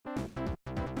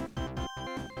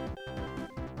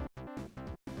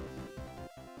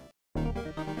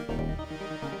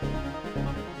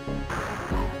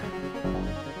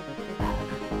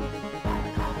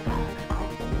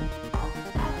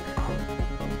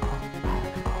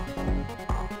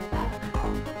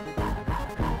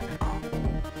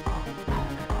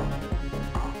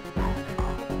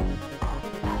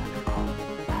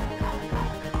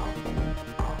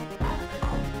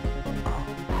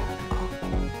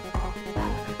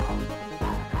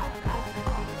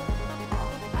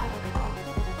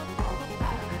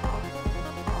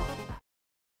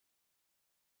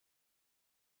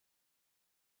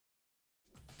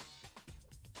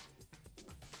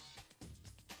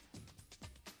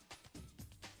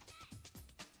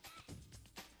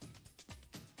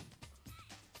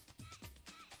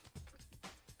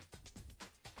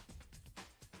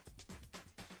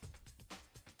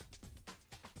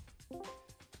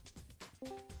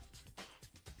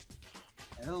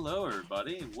Hello,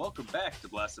 everybody, and welcome back to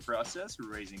Blast the Process,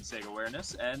 raising Sega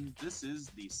awareness, and this is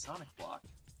the Sonic Block.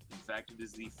 In fact, it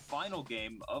is the final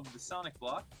game of the Sonic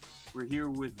Block. We're here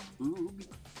with Boog.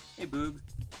 Hey, Boog.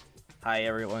 Hi,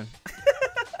 everyone.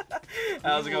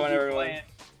 How's it going, everyone?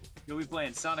 You'll be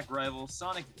playing Sonic Rivals.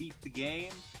 Sonic beat the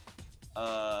game.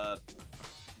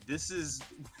 This is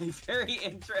a very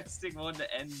interesting one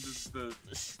to end the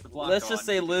block Let's on. just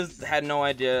say Liz had no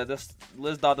idea.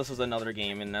 Liz thought this was another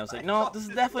game, and I was like, no, this is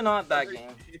definitely not that game.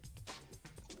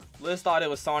 Liz thought it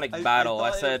was Sonic Battle.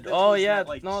 I said, oh yeah,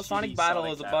 like, no, Sonic Battle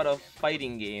is about Battle a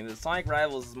fighting game. The Sonic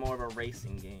Rivals is more of a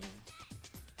racing game.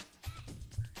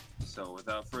 So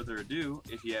without further ado,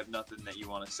 if you have nothing that you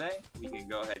want to say, we can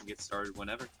go ahead and get started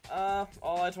whenever.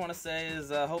 All I just want to say is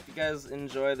hope you guys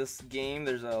enjoy this game.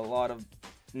 There's a lot of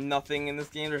nothing in this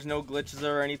game. There's no glitches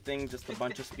or anything, just a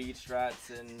bunch of speed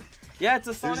strats, and yeah, it's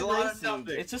a Sonic racing.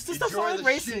 It's just a Sonic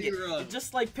racing game.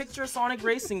 Just like picture a Sonic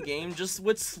racing game, just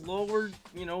with slower,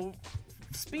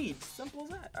 speed. Simple as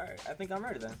that. All right, I think I'm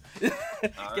ready then.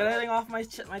 Get everything off my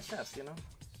chest,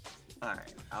 All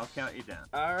right, I'll count you down.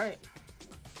 All right.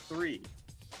 3,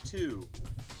 2,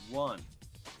 1,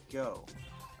 go.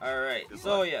 All right.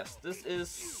 So yes, this is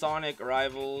Sonic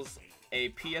Rivals, a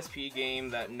PSP game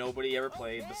that nobody ever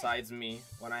played besides me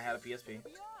when I had a PSP.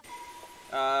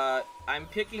 I'm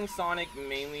picking Sonic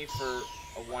mainly for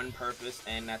one purpose,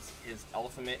 and that's his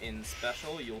ultimate in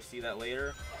Special. You'll see that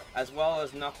later. As well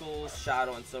as Knuckles,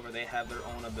 Shadow, and Silver. They have their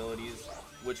own abilities,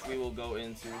 which we will go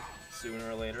into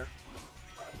sooner or later.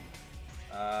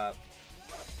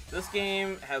 This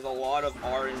game has a lot of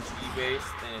RNG based,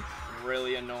 and it's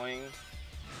really annoying,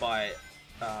 but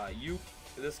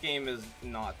this game is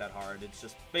not that hard. It's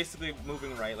just basically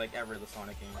moving right like every other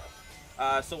Sonic game.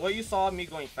 So what you saw me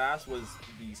going fast was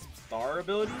the star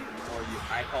ability, or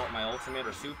I call it my ultimate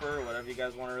or super, whatever you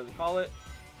guys want to really call it.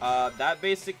 That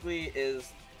basically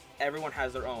is, everyone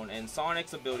has their own, and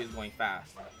Sonic's ability is going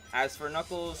fast. As for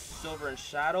Knuckles, Silver, and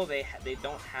Shadow, they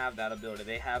don't have that ability.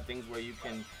 They have things where you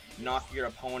can knock your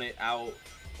opponent out,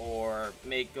 or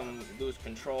make them lose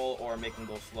control, or make them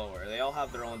go slower. They all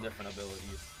have their own different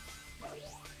abilities.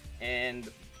 And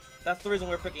that's the reason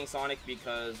we're picking Sonic,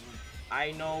 because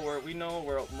we know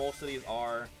where most of these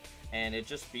are, and it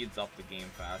just speeds up the game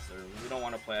faster. We don't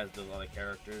want to play as those other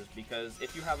characters, because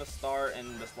if you have a star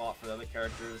in the slot for the other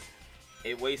characters,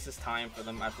 it wastes time for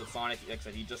them. As with Sonic, like I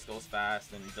said, he just goes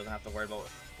fast and he doesn't have to worry about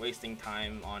wasting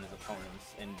time on his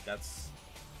opponents,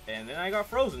 and then I got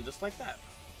frozen just like that.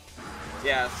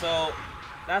 Yeah, so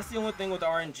that's the only thing with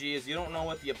RNG, is you don't know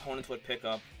what the opponents would pick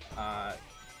up. I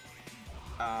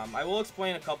will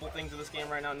explain a couple things in this game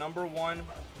right now. Number one,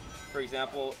 for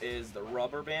example, is the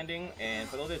rubber banding, and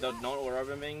for those that don't know what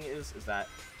rubber banding is that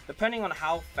depending on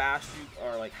how fast you,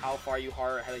 or like how far you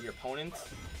are ahead of your opponent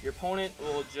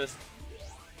will just,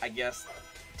 I guess,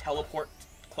 teleport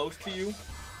close to you.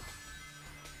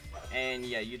 And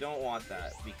yeah, you don't want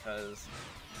that, because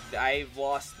I've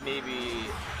lost maybe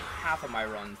half of my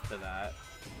runs to that.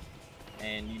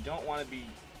 And you don't want to be,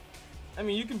 I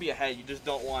mean, you can be ahead, you just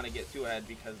don't want to get too ahead,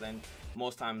 because then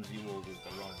most times you will lose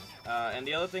the run. And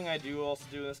the other thing I do also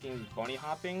do in this game is bunny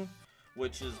hopping,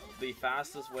 which is the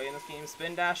fastest way in this game.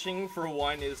 Spin dashing, for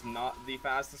one, is not the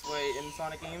fastest way in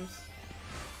Sonic games.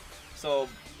 So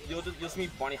you'll see me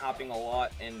bunny hopping a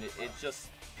lot, and it just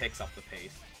picks up the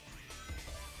pace.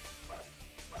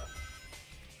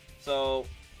 So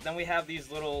then we have these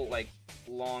little, like,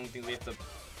 long things we have to,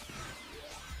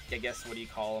 I guess, what do you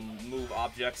call them? Move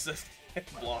objects,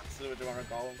 blocks, what you want to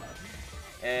call them.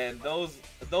 And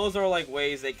those are like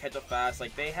ways they catch up fast.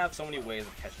 Like, they have so many ways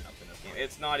of catching up in this game.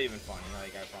 It's not even funny,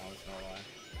 like, I promise, no lie.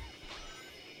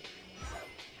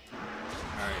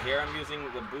 Alright, here I'm using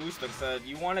the boost. Like I said,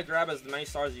 you want to grab as many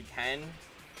stars as you can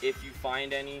if you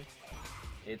find any.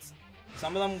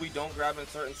 Some of them we don't grab in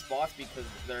certain spots because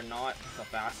they're not the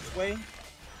fastest way.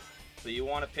 So you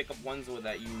want to pick up ones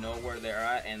that you know where they're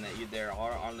at, and that they are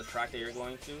on the track that you're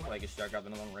going to. Like, you start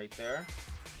grabbing another one right there.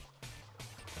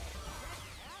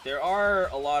 There are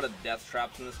a lot of death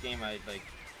traps in this game.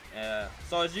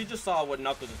 So as you just saw what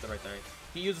Knuckles just did right there,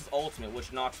 he uses ultimate,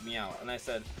 which knocks me out. And I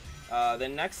said, the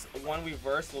next one we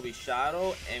verse will be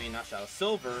Silver, and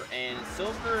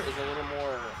Silver is a little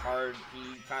more hard.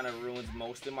 He kind of ruins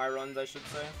most of my runs, I should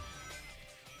say.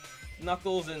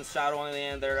 Knuckles and Shadow, on the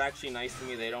end, they're actually nice to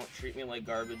me. They don't treat me like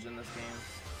garbage in this game.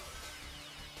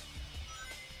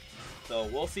 So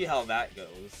we'll see how that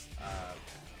goes.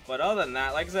 But other than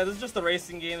that, like I said, this is just a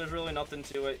racing game. There's really nothing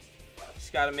to it.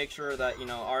 Just got to make sure that,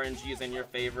 RNG is in your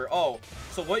favor. Oh,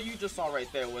 so what you just saw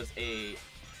right there was a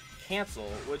cancel,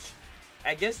 which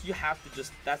I guess you have to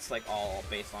just, that's like all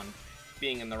based on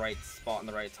being in the right spot in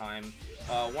the right time.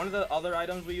 One of the other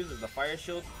items we use is the fire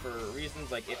shield for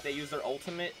reasons like if they use their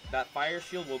ultimate, that fire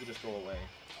shield will just go away.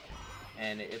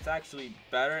 And it's actually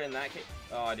better in that case.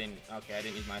 Oh, I didn't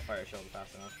use my fire shield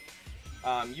fast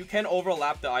enough. You can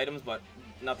overlap the items, but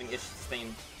nothing, it's the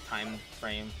same time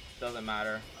frame, doesn't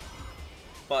matter.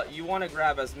 But you want to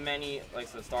grab as many like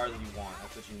the stars as you want,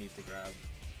 that's what you need to grab.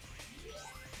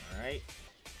 Alright.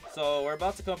 So we're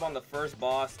about to come up on the first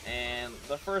boss, and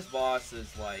the first boss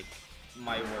is like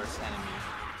my worst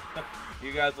enemy.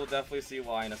 You guys will definitely see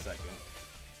why in a second.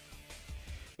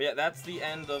 But yeah, that's the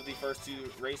end of the first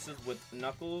two races with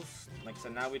Knuckles. Like I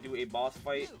said, now we do a boss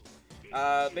fight.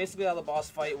 Basically how the boss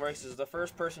fight works is the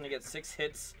first person to get 6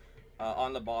 hits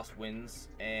on the boss wins,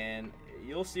 and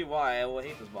you'll see why I will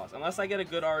hate this boss. Unless I get a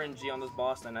good RNG on this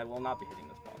boss, then I will not be hitting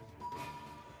this boss.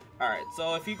 Alright,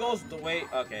 so if he goes the way...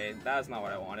 Okay, that's not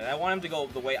what I wanted. I want him to go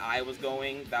the way I was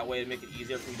going. That way it'd make it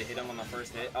easier for me to hit him on the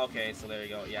first hit. Okay, so there you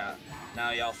go. Yeah. Now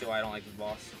y'all see why I don't like this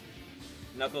boss.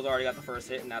 Knuckles already got the first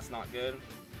hit, and that's not good.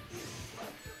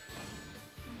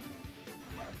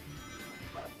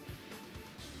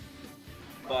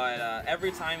 But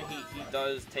every time he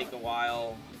does take a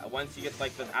while. Once you get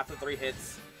like after 3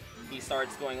 hits, he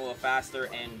starts going a little faster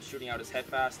and shooting out his head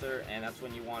faster, and that's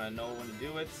when you want to know when to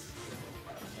do it.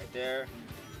 Right there.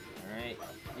 Alright.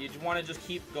 You want to just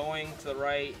keep going to the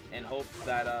right and hope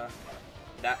that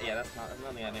that's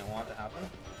nothing I didn't want to happen.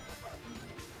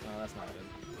 No, that's not good.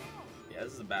 Yeah,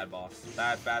 this is a bad boss.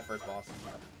 Bad first boss.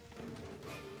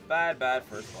 Bad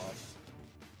first boss.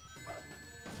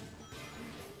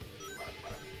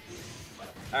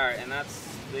 Alright, and that's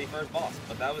the first boss.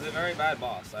 But that was a very bad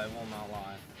boss, I will not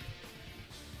lie.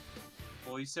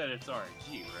 Well, you said it's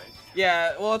RNG, right?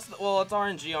 Yeah, well it's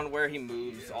RNG on where he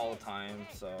moves all the time,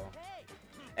 so.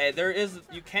 Hey,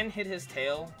 you can hit his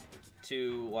tail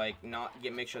to like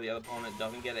make sure the other opponent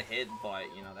doesn't get a hit, but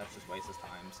you know, that's just wastes his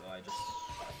time, so I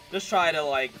just try to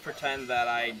like pretend that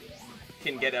I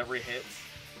can get every hit.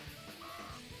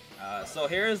 So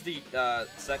here's the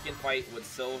second fight with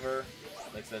Silver.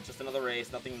 Like I said, just another race,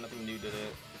 nothing new did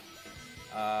it.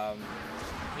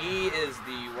 He is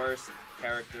the worst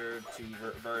character to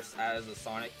verse as a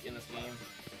Sonic in this game.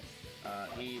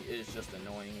 He is just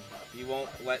annoying. He won't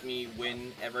let me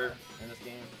win ever in this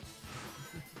game.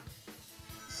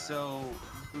 So,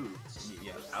 Boots,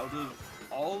 yes. Out of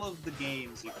all of the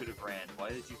games you could have ran, why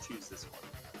did you choose this one?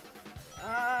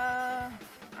 I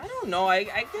don't know. I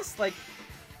guess like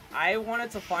I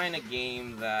wanted to find a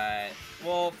game that,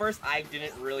 well, first I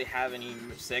didn't really have any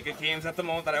Sega games at the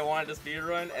moment that I wanted to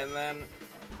speedrun, and then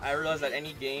I realized that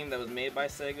any game that was made by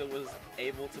Sega was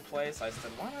able to play, so I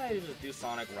said, why don't I just do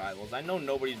Sonic Rivals? I know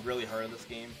nobody's really heard of this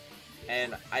game,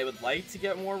 and I would like to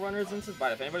get more runners into it,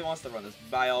 but if anybody wants to run this,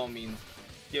 by all means,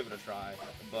 give it a try.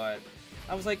 But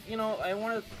I was like, you know, I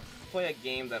want to play a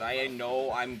game that I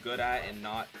know I'm good at and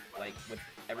not, like, with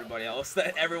everybody else,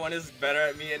 that everyone is better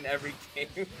at me in every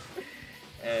game.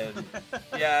 And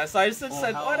yeah, so I just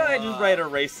said, why don't I just write a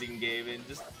racing game and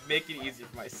just make it easier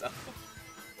for myself?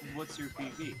 What's your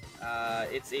PB?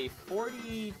 It's a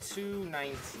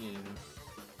 42:19,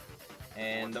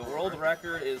 and the world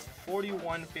record is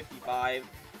 41:55.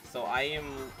 So I am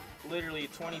literally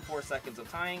 24 seconds of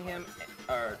tying him,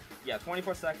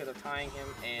 24 seconds of tying him,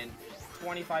 and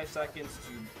 25 seconds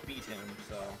to beat him.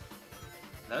 So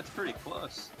that's pretty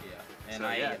close. Yeah, and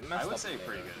so, yeah, I would say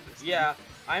pretty good at this. Yeah,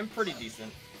 I'm pretty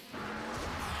decent.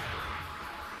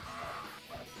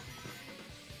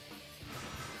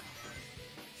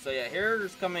 So yeah,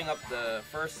 here's coming up the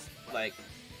first like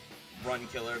run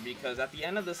killer, because at the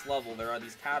end of this level there are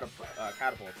these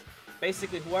catapults.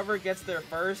 Basically, whoever gets there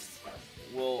first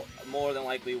will more than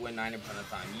likely win 90% of the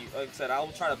time. Like I said, I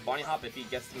will try to bunny hop if he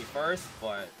gets to me first,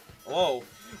 but whoa,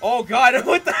 oh god,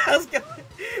 what the hell's going?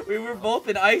 We were both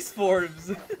in ice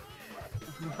forms.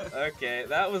 Okay,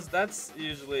 that's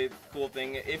usually a cool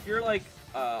thing. If you're like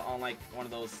on like one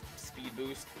of those speed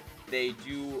boosts, they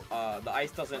do the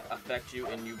ice doesn't affect you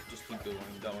and you just keep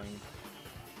going.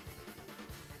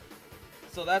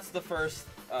 So that's the first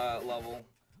level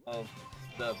of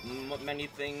the many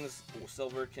things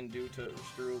Silver can do to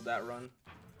screw that run.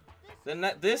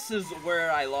 Then this is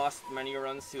where I lost many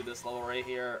runs to this level right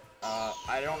here.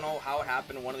 I don't know how it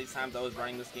happened. One of these times I was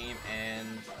running this game and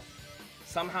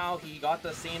somehow he got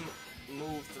the same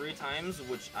move 3 times,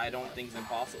 which I don't think is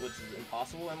impossible, which is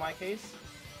impossible in my case.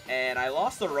 And I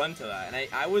lost the run to that, and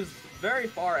I was very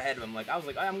far ahead of him. Like I was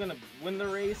like, I'm gonna win the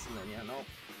race, and then yeah, no.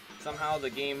 Somehow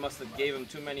the game must have gave him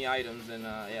too many items, and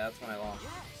yeah, that's when I lost.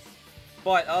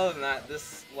 But other than that,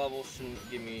 this level shouldn't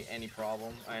give me any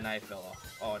problem. And I fell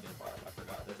off. Oh, I didn't fall off. I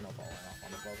forgot. There's no falling off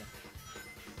on this level.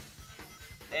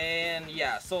 And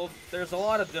yeah, so there's a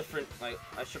lot of different, like,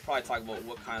 I should probably talk about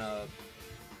what kind of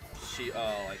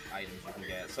like items you can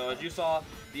get. So as you saw,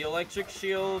 the electric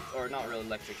shield, or not really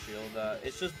electric shield,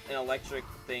 it's just an electric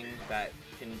thing that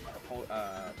can what do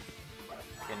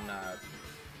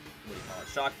you call it?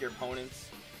 Shock your opponents.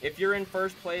 If you're in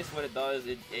first place, what it does,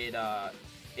 it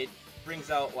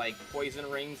brings out like poison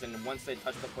rings, and once they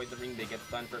touch the poison ring, they get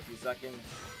stunned for a few seconds.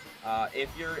 If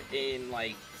you're in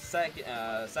like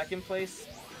second place,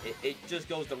 it just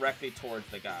goes directly towards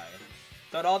the guy.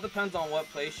 So it all depends on what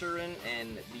place you're in,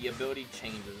 and the ability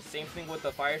changes. Same thing with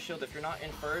the fire shield. If you're not in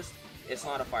first, it's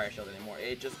not a fire shield anymore.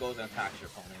 It just goes and attacks your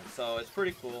opponent. So it's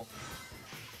pretty cool.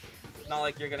 Not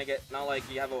like you're gonna get, not like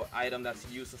you have an item that's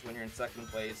useless when you're in second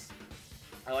place.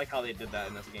 I like how they did that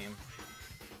in this game.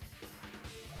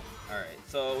 Alright,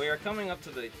 so we are coming up to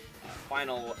the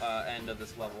final end of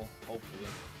this level, hopefully.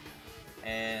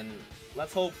 And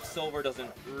let's hope Silver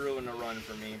doesn't ruin a run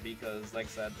for me, because like I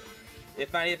said,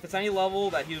 if it's any level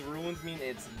that he ruins me,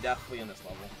 it's definitely in this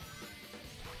level.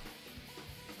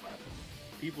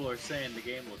 People are saying the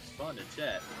game looks fun in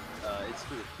chat. It's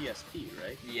for the PSP,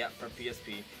 right? Yeah, for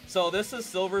PSP. So this is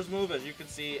Silver's move. As you can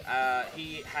see,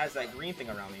 he has that green thing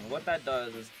around me. And what that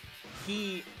does is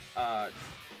he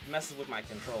messes with my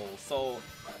controls. So,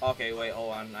 okay, wait,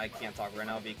 hold on. I can't talk right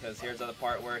now because here's the other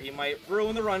part where he might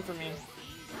ruin the run for me.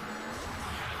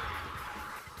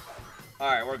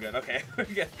 Alright, we're good. Okay, we're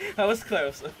good. That was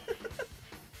close.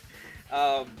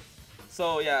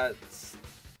 So yeah,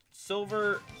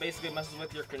 Silver basically messes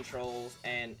with your controls,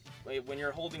 and when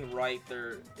you're holding right,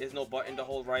 there is no button to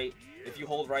hold right. If you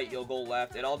hold right, you'll go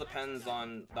left. It all depends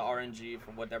on the RNG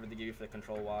for whatever they give you for the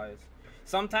control-wise.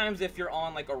 Sometimes if you're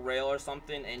on like a rail or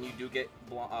something and you do get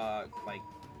like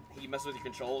he messes with your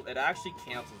controls, it actually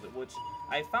cancels it, which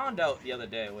I found out the other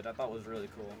day, which I thought was really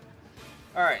cool.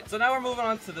 Alright, so now we're moving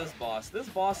on to this boss. This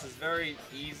boss is very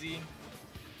easy.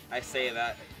 I say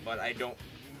that, but I don't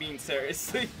mean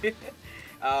seriously.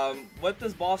 What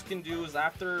this boss can do is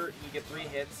after you get 3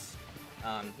 hits,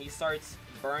 he starts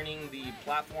burning the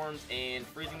platforms and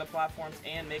freezing the platforms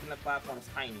and making the platforms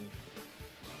tiny.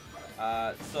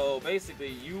 So basically,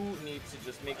 you need to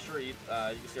just make sure you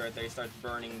can see right there, he starts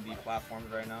burning the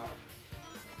platforms right now.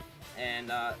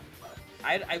 And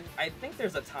I think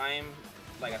there's a time,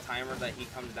 like a timer that he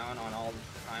comes down on all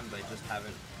the times. I just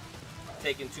haven't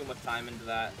taken too much time into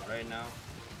that right now.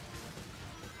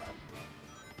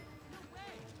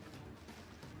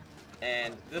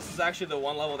 And this is actually the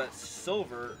one level that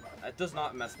Silver does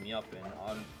not mess me up in.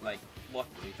 Like,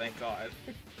 luckily, thank God.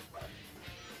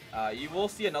 You will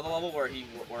see another level where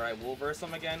I will verse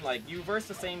him again. Like, you verse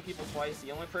the same people twice.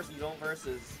 The only person you don't verse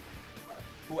is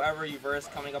whoever you verse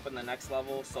coming up in the next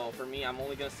level. So for me, you're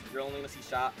only gonna see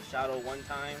Shadow one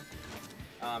time.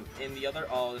 In the other,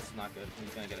 oh, this is not good.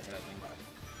 He's gonna get a hit, I think.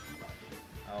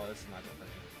 Oh, this is not good for me.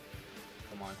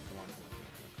 Come on.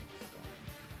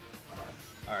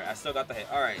 Alright, I still got the hit.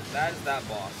 Alright, that is that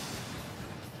boss.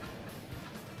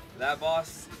 That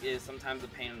boss is sometimes a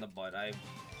pain in the butt. I've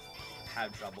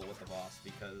had trouble with the boss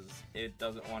because it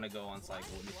doesn't want to go on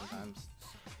cycle with me sometimes.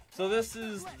 So this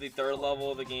is the 3rd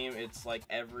level of the game. It's like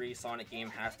every Sonic game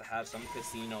has to have some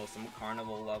casino, some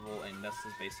carnival level, and this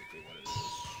is basically what it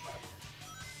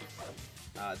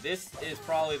is. This is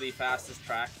probably the fastest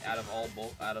track out of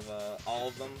all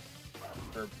of them.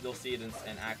 You'll see it in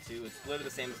Act 2. It's literally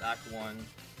the same as Act 1,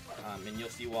 and you'll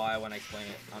see why when I explain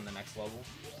it on the next level.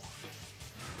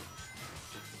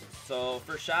 So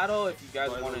for Shadow, if you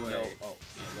guys want to know, oh,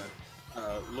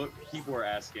 yeah, look, people are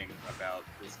asking about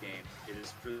this game. It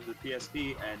is for the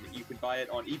PSP, and you can buy it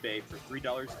on eBay for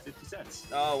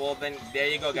 $3.50. Oh well, then there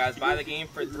you go, guys. Buy the game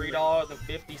for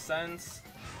 $3.50.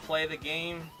 Play the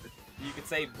game. You could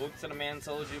say Boog2TheMan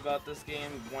told you about this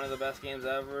game. One of the best games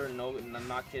ever. No, I'm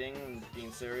not kidding. I'm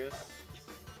being serious.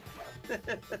 You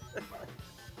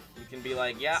can be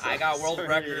like, yeah, I got world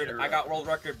record. I got world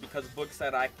record because Boog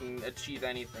said I can achieve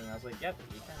anything. I was like, yep,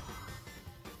 you can.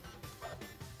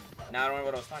 Now I don't know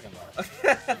what I was talking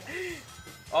about.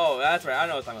 Oh, that's right. I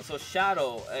know what I was talking about. So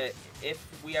Shadow, if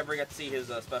we ever get to see his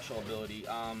special ability,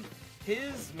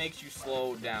 his makes you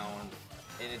slow down,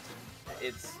 and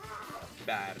it's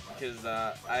bad because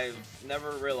I've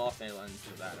never really lost any lens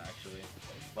to that actually.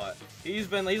 But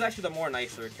he's actually the more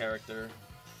nicer character,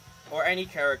 or any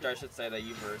character I should say that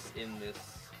you verse in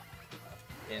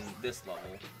this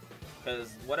level.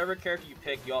 Because whatever character you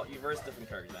pick, you verse different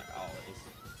characters always.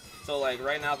 So like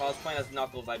right now, if I was playing as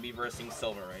Knuckles, I'd be versing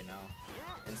Silver right now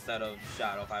instead of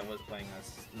Shadow if I was playing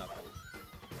as Knuckles.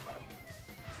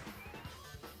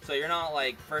 So you're not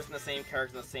like first in the same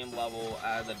character in the same level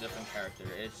as a different character.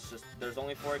 It's just there's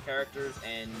only 4 characters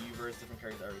and you verse different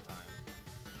characters every time.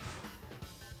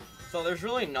 So there's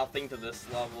really nothing to this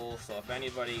level, so if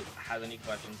anybody has any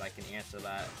questions, I can answer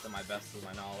that to my best of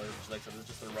my knowledge. Like I said, it's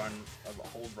just a run of a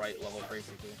hold right level,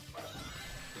 basically.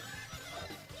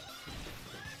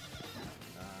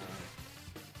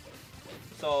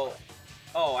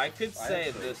 Oh, I could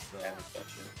say this, though.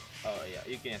 Oh, yeah,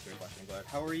 you can answer your question, go ahead.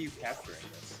 How are you capturing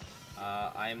this?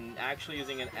 I'm actually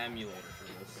using an emulator for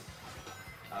this.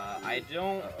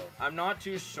 I'm not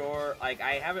too sure, like,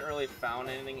 I haven't really found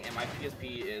anything, and my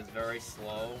PSP is very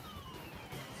slow.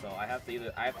 So I have to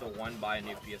one, buy a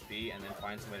new PSP, and then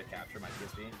find some way to capture my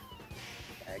PSP.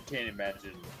 I can't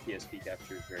imagine PSP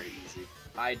capture is very easy.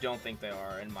 I don't think they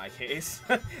are in my case.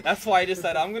 That's why I just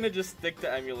said I'm gonna just stick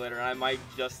to emulator, and I might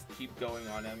just keep going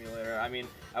on emulator. I mean,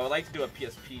 I would like to do a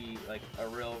PSP, like a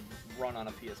real run on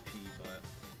a PSP, but...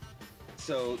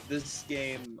 So this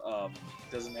game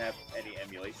doesn't have any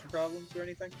emulation problems or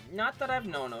anything? Not that I've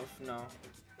known of, no.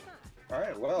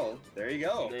 Alright, well, there you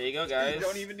go. There you go, guys. You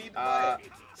don't even need to buy it.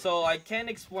 So I can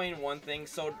explain one thing.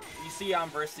 So you see I'm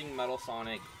versing Metal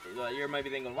Sonic. You might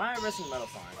be thinking, why am I versing Metal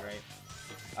Sonic, right?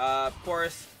 Of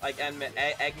course, like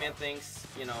Eggman thinks,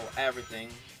 you know, everything.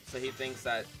 So he thinks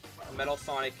that Metal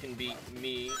Sonic can beat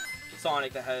me,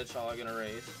 Sonic the Hedgehog, in a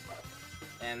race.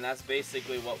 And that's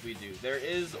basically what we do. There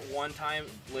is one time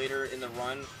later in the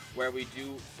run where we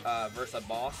do verse a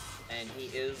boss, and he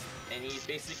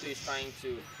basically is trying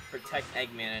to protect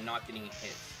Eggman and not getting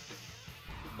hit.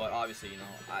 But obviously, you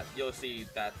know, you'll see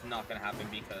that's not gonna happen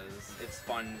because it's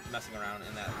fun messing around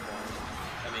in that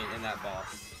one. I mean, in that boss.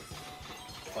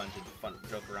 Fun to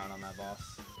joke around on that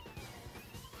boss.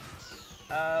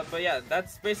 But yeah,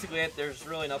 that's basically it. There's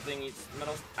really nothing.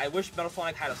 I wish Metal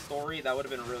Sonic had a story. That would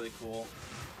have been really cool.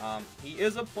 He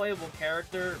is a playable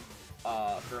character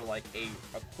for like a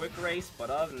quick race, but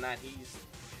other than that,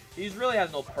 he really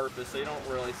has no purpose. So you don't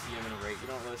really see him in race. You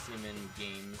don't really see him in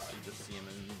games. You just see him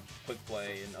in quick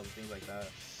play and other things like that.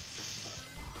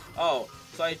 Oh,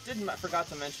 so I forgot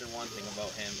to mention one thing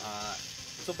about him.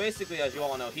 So basically, as you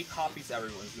all know, he copies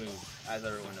everyone's moves, as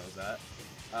everyone knows that.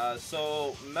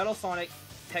 So Metal Sonic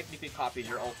technically copies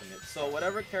your ultimate. So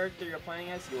whatever character you're playing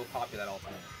as, he will copy that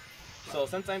ultimate. So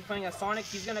since I'm playing as Sonic,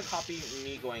 he's gonna copy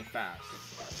me going fast.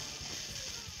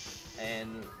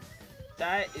 And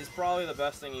that is probably the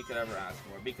best thing you could ever ask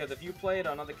for. Because if you played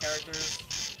on other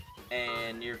characters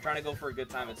and you're trying to go for a good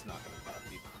time, it's not gonna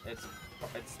copy.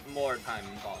 It's more time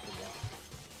impossible.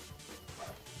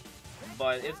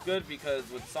 But it's good because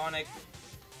with Sonic,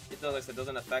 it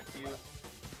doesn't affect you.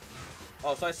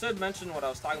 Oh, so I should mention what I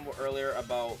was talking about earlier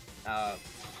about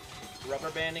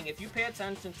rubber banding. If you pay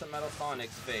attention to Metal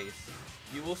Sonic's face,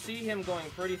 you will see him going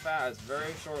pretty fast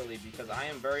very shortly because I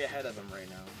am very ahead of him right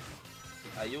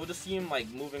now. You will just see him like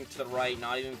moving to the right,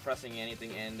 not even pressing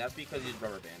anything, and that's because he's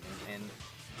rubber banding. And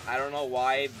I don't know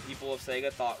why people of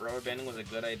Sega thought rubber banding was a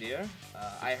good idea.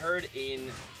 I heard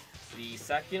in the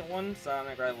second one,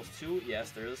 Sonic Rivals 2,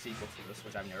 yes, there is a sequel to this,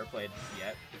 which I've never played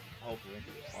yet. Hopefully,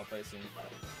 I'll play it soon.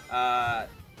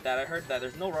 That I heard that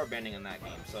there's no rubber banding in that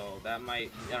game, so that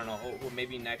might, I don't know,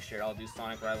 maybe next year I'll do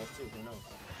Sonic Rivals 2, who knows?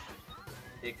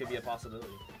 It could be a possibility.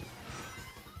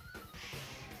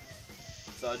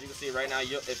 So as you can see right now,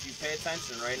 if you pay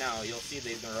attention right now, you'll see that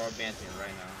he's going to rubber band me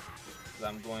right now. Because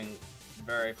I'm going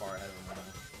very far ahead of him right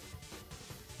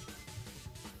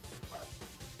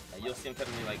now. You'll see him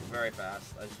cutting me like very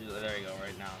fast. There you go,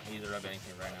 right now. He's rubber banding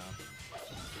me right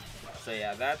now. So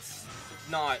yeah, that's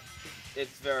not,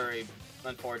 it's very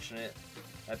unfortunate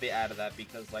that they added that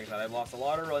because like I said, I've lost a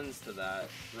lot of runs to that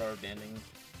rubber banding.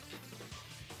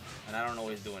 And I don't know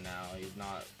what he's doing now. He's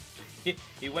not,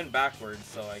 he went backwards,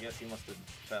 so I guess he must have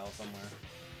fell somewhere.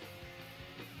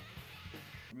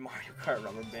 Mario Kart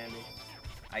rubber banding.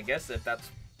 I guess if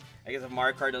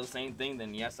Mario Kart does the same thing,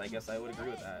 then yes, I guess I would agree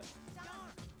with that.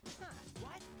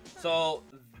 So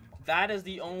that is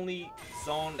the only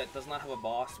zone that does not have a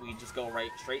boss. We just go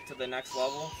straight to the next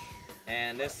level.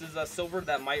 And this is a silver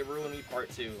that might ruin me part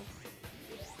 2.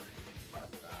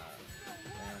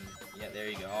 And yeah, there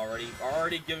you go.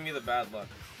 Already giving me the bad luck.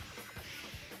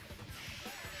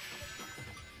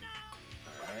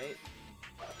 Alright.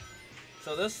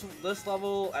 So this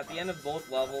level, at the end of both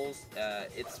levels,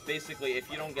 it's basically, if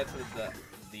you don't get to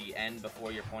the end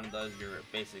before your opponent does, you're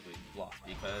basically lost,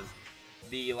 because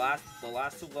the last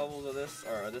 2 levels of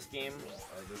this game,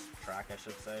 or this track I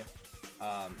should say,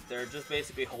 They're just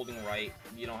basically holding right.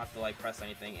 You don't have to like press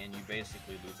anything, and you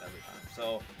basically lose every time.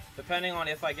 So depending on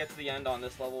if I get to the end on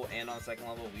this level and on the second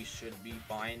level, we should be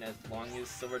fine as long as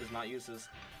Silver does not use his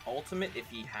ultimate, if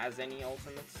he has any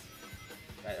ultimates,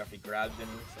 or if he grabs any.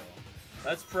 So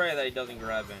let's pray that he doesn't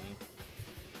grab any.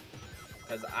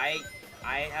 Because I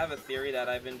have a theory that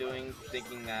I've been doing,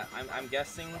 thinking that I'm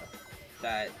guessing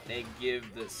that they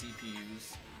give the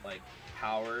CPUs like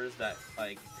powers, that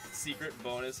like secret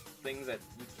bonus things that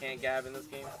you can't grab in this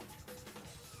game.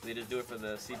 They just do it for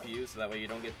the CPU, so that way you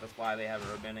don't get. That's why they have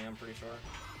road banding, I'm pretty sure.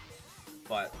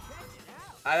 But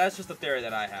that's just a theory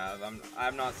that I have.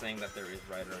 I'm not saying that there is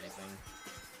right or anything.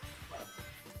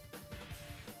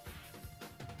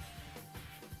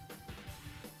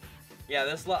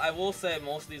 Yeah, I will say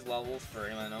most of these levels, for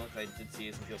anyone that knows, I did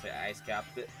see some people say ice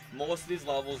capped it. Most of these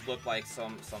levels look like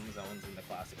some zones in the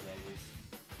classic levels.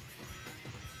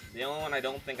 The only one I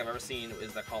don't think I've ever seen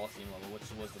is the Coliseum level, which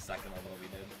was the second level we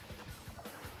did.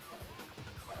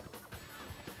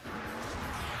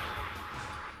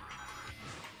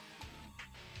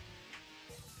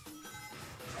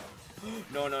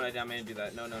 No, I didn't mean to do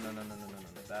that. No,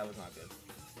 that was not good.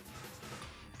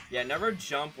 Yeah, never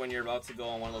jump when you're about to go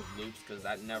on one of those loops, because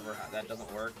that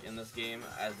doesn't work in this game,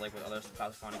 as like with other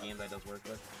classic Sonic games that does work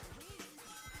with.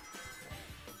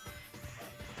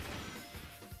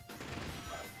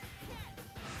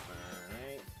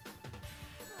 Alright.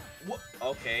 What?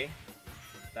 Okay.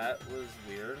 That was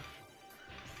weird.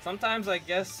 Sometimes I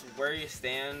guess where you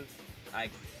stand, I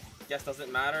guess doesn't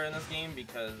matter in this game,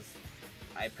 because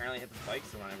I apparently hit the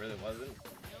spikes when I really wasn't.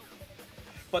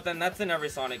 But then that's in every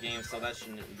Sonic game, so that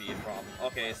shouldn't be a problem.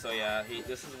 Okay, so yeah,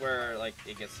 this is where like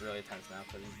it gets really tense now,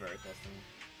 because he's very close to me.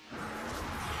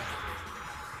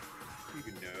 You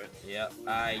can do it. Yeah,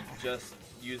 I just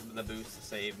used the boost to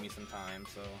save me some time,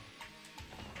 so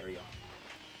there we go.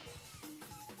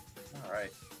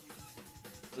 Alright.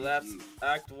 So that's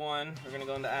Act 1. We're gonna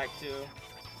go into Act 2.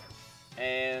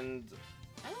 And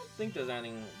I don't think there's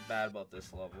anything bad about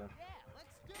this level.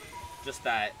 Just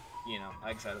that, you know,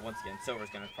 like I said, once again, Silver's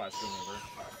gonna probably screw me over.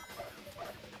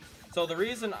 So the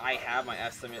reason I have my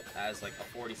estimate as like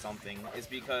a 40-something is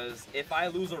because if I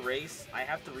lose a race, I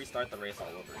have to restart the race all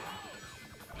over again.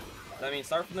 That means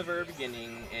start from the very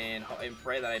beginning and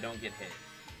pray that I don't get hit,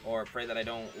 or pray that I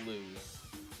don't lose.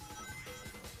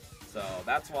 So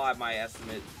that's why my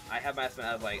estimate, I have my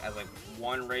estimate as like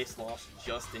one race loss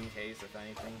just in case if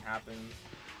anything happens.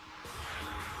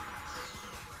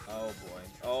 Oh boy.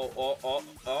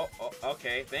 Oh,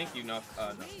 okay. Thank you, Knuckles. I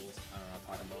don't know what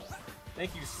I'm talking about.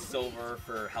 Thank you, Silver,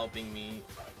 for helping me.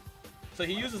 So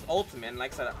he uses ultimate, and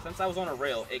like I said, since I was on a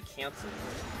rail, it cancels.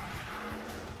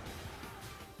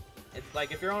 It's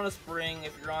like if you're on a spring,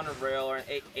 if you're on a rail, or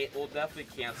it will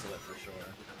definitely cancel it for sure.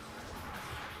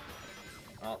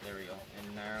 Oh, there we go.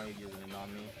 And now he's using it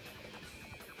on me.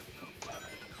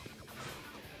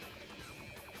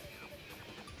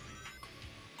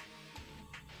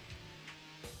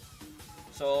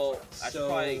 So I should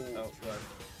probably. Oh, go ahead.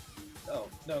 Oh,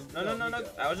 no. No.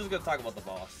 I was just gonna talk about the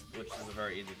boss, which is a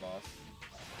very easy boss.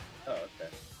 Oh, okay.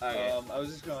 I was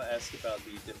just gonna ask about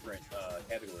the different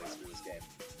categories for this game,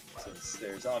 since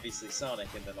there's obviously Sonic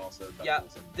and then also Knuckles. Yeah,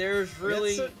 there's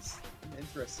really an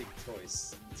interesting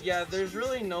choice. Yeah, there's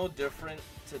really no different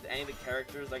to any of the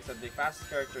characters. Like I said, the fastest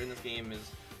character in this game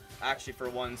is actually, for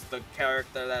once, the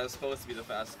character that is supposed to be the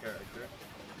fastest character.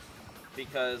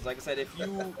 Because, like I said, if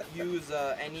you use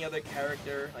any other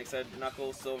character, like I said,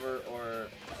 Knuckles, Silver, or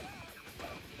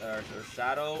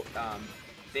Shadow,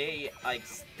 they like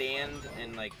stand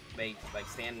and they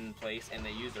stand in place and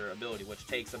they use their ability, which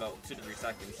takes about 2 to 3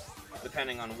 seconds,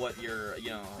 depending on what what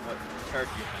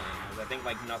character you're playing. I think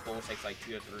like Knuckles takes like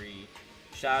 2 to 3.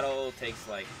 Shadow takes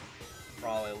like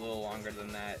probably a little longer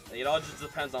than that. It all just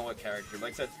depends on what character.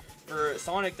 Like I said, for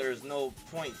Sonic, there's no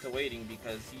point to waiting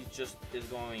because he just is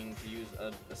going to use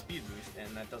a speed boost,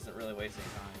 and that doesn't really waste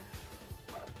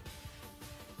any time.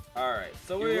 Alright,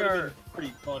 so we are... It would have been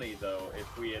pretty funny, though,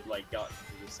 if we had, like, gotten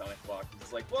through the Sonic block.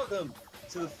 It's like, welcome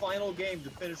to the final game to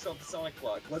finish off the Sonic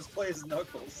block. Let's play as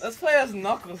Knuckles. Let's play as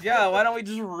Knuckles, yeah, why don't we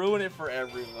just ruin it for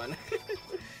everyone?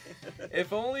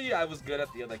 If only I was good at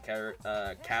the other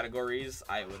categories,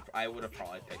 I would have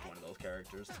probably picked one of those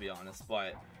characters, to be honest,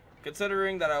 but...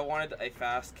 Considering that I wanted a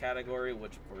fast category,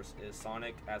 which of course is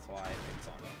Sonic, that's why I picked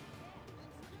Sonic.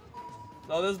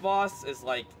 So this boss is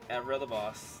like every other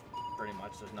boss, pretty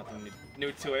much. There's nothing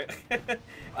new to it.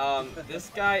 This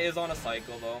guy is on a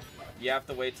cycle though. You have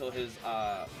to wait till his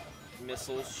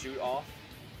missiles shoot off,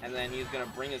 and then he's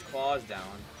gonna bring his claws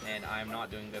down, and I'm not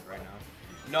doing good right now.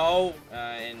 No,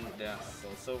 so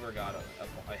Silver got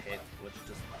a hit, which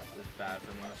just is bad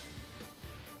for me.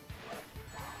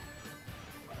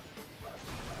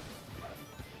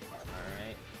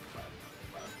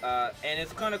 Alright. And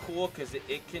it's kind of cool because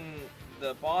it can,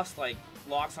 the boss like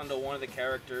locks onto one of the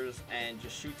characters and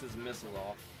just shoots his missile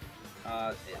off.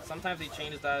 Sometimes he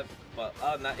changes that, but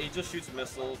other than that, he just shoots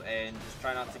missiles and just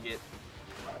try not to get.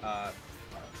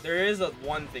 There is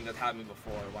one thing that's happened to me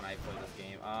before when I play this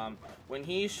game. When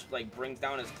he like brings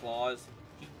down his claws,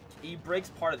 he breaks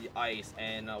part of the ice,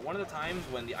 and one of the times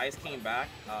when the ice came back,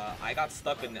 I got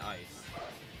stuck in the ice,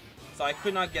 so I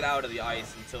could not get out of the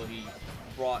ice until he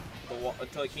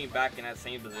came back in that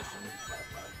same position,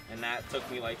 and that took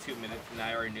me like 2 minutes, and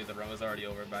I already knew the run was already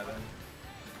over by then.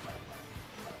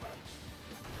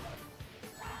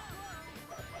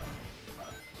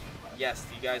 Yes,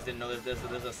 you guys didn't know that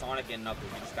there's a Sonic and Knuckles.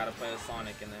 You just gotta play as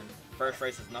Sonic, and then first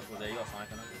race is Knuckles. There you go, Sonic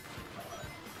and Knuckles.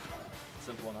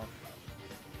 Simple enough.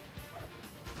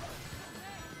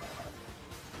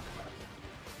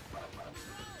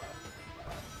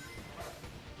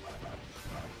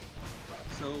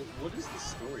 So, what is the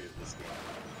story of this game?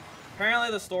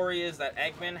 Apparently, the story is that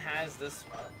Eggman has this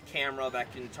camera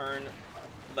that can turn,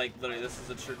 like, literally, this is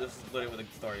literally what the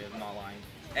story is. I'm not lying.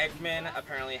 Eggman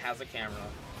apparently has a camera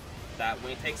that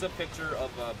when he takes a picture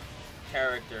of a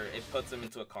character, it puts him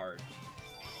into a card.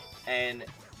 And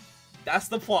that's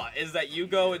the plot, is that you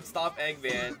go and stop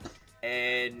Eggman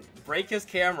and break his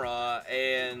camera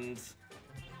and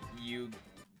you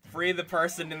free the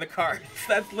person in the card.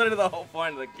 That's literally the whole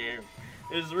point of the game.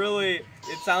 It's really,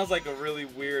 it sounds like a really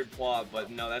weird plot,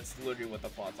 but no, that's literally what the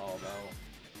plot's all about.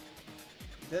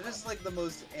 That is like the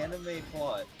most anime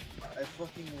plot. I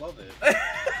fucking love it.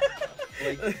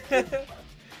 Like,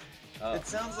 it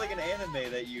sounds like an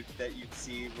anime that you'd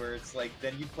see where it's like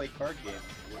then you play card games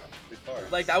with the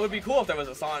cards. Like that would be cool if there was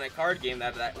a Sonic card game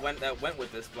that went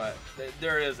with this, but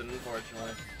there isn't,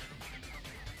 unfortunately.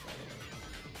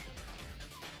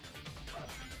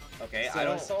 Okay,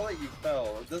 so I saw that you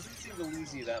fell. It doesn't seem to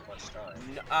lose you that much time.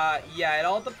 Yeah, it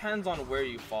all depends on where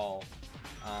you fall.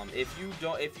 If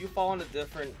you fall in a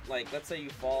different, like, let's say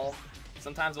you fall,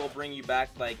 sometimes it will bring you back.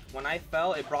 Like when I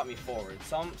fell, it brought me forward.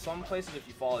 Some places, if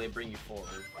you fall, they bring you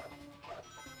forward.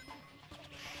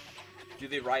 Do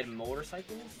they ride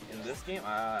motorcycles in this game?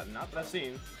 Not that I've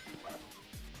seen.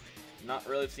 Not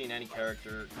really seen any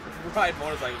character ride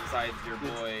motorcycles besides your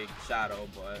boy Shadow,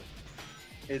 but.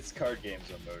 It's card games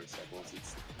on motorcycles.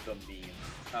 It's the meme.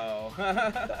 Oh.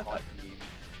 The hot meme.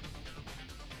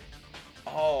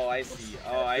 Oh, I see.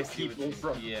 Oh, I see. People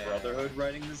from Brotherhood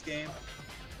writing this game.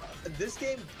 This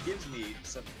game gives me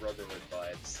some Brotherhood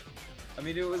vibes. I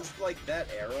mean, it was like that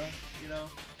era, you know?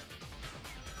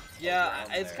 Yeah,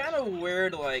 it's kind of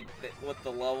weird, like, with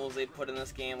the levels they put in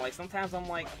this game. Like, sometimes I'm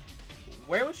like,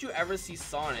 where would you ever see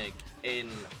Sonic in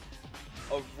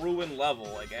a ruined level?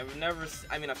 Like, I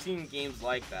mean, I've seen games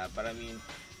like that, but I mean,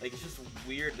 like, it's just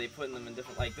weird they put them in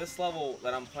different, like, this level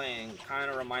that I'm playing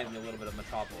kind of reminds me a little bit of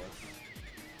Metropolis.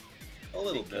 A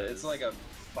little bit. It's like a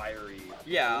fiery.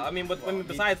 Yeah, I mean,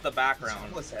 besides the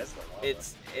background, has the lava.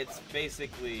 it's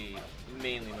basically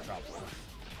mainly Metropolis.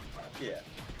 Yeah.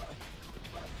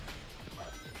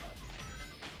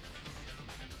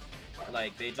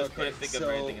 Like, they just couldn't think of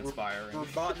anything inspiring.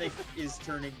 Robotnik is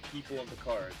turning people into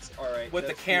cards. Alright. With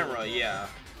the camera, yeah.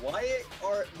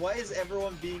 Why is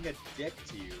everyone being a dick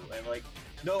to you? And like,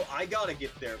 no, I gotta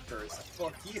get there first.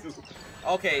 Fuck you.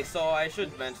 Okay, so I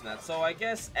should mention that. So I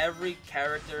guess every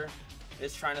character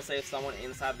is trying to save someone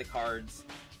inside the cards.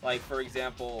 Like, for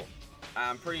example,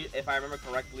 if I remember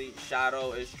correctly,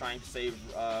 Shadow is trying to save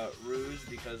Rouge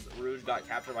because Rouge got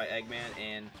captured by Eggman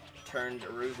and turned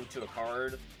Rouge into a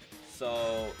card.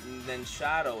 So then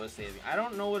Shadow is saving. I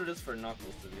don't know what it is for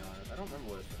Knuckles, to be honest. I don't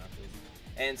remember what it is for Knuckles.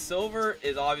 And Silver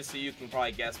is obviously, you can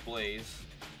probably guess, Blaze.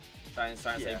 Trying to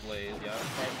save Blaze, yeah.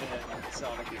 And then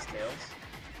Sonic is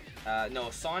Tails? No,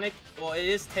 Sonic, well, it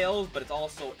is Tails, but it's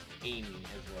also Amy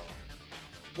as well.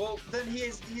 Well, then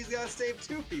he's gotta save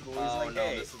two people. He's Oh, like, no,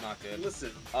 hey, this is not good.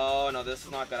 Listen. Oh, no, this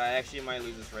is not good. I actually might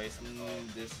lose this race.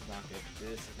 This is not good.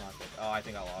 This is not good. Oh, I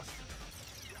think I lost.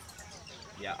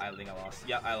 Yeah, I think I lost.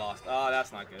 Yeah, I lost. Oh,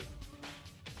 that's not good.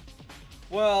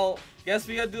 Well, guess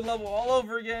we gotta do level all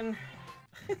over again.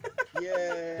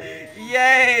 Yay!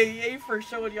 Yay for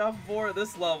showing you off for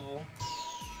this level.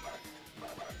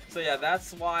 So yeah,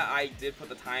 that's why I did put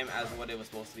the time as what it was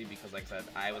supposed to be, because like I said,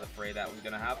 I was afraid that was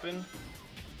gonna happen,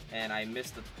 and I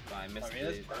missed it. I mean,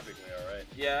 it's perfectly alright.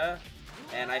 Yeah,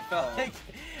 and I felt like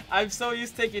I'm so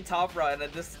used to taking top route,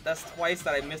 and that's twice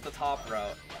that I missed the top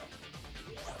route.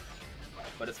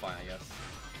 But it's fine, I guess.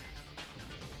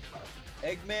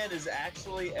 Eggman is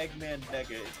actually Eggman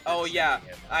Nega. Oh yeah,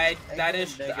 I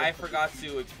Nega forgot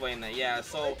to explain that. Yeah,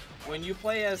 so when you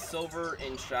play as Silver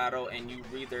in Shadow and you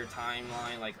read their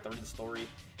timeline, like through the story,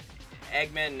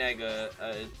 Eggman Nega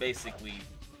is basically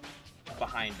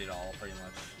behind it all, pretty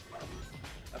much.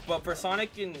 But for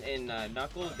Sonic and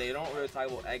Knuckles, they don't really talk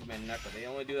about Eggman Nega. They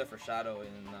only do that for Shadow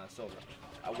and Silver.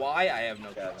 Why? I have no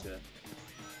clue.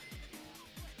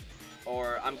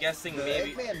 Or I'm guessing the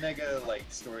maybe Eggman Nega like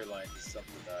storyline is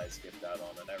something that I skipped out on.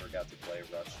 I never got to play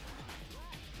Rush.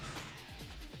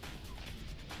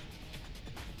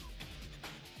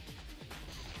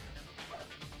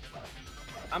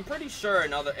 I'm pretty sure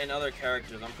in other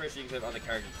characters. I'm pretty sure you can have other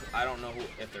characters. I don't know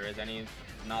if there is any.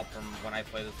 Not from when I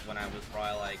played this. When I was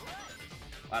probably like,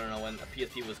 I don't know, when the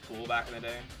PSP was cool back in the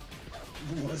day.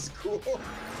 Was cool.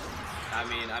 I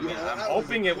mean, yeah, I'm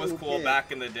hoping it was cool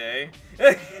back in the day.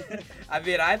 I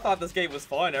mean, I thought this game was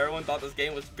fun. Everyone thought this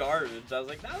game was garbage. I was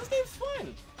like, nah, this game's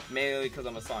fun. Mainly because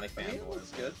I'm a Sonic fan. I mean, it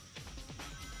was good.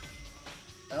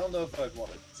 I don't know if I'd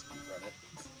want to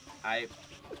speedrun it.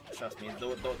 Trust me,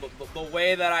 the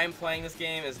way that I'm playing this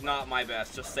game is not my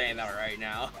best. Just saying that right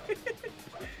now.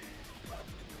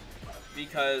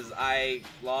 Because I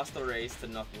lost the race to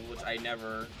Knuckles, which I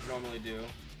never normally do.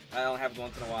 I only have it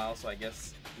once in a while, so I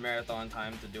guess marathon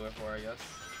time to do it for, I guess.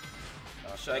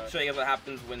 Show you guys what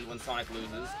happens when Sonic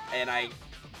loses. And I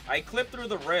clipped through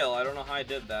the rail. I don't know how I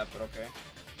did that, but okay.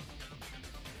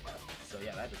 So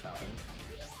yeah, that just happened.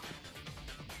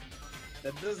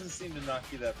 That doesn't seem to knock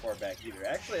you that far back either.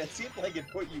 Actually, it seemed like it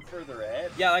put you further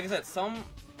ahead. Yeah, like I said,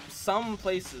 some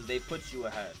places they put you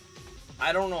ahead.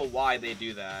 I don't know why they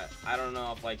do that. I don't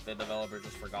know if like the developer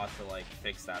just forgot to like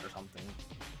fix that or something.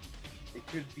 It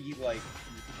could be like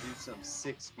you could do some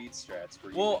sick speed strats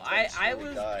where you I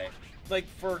was die. Like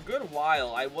for a good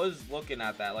while I was looking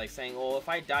at that, like saying, well, if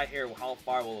I die here, how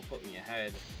far will it put me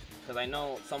ahead? Because I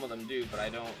know some of them do, but I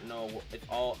don't know if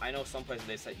all. I know some places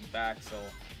they set you back. So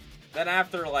then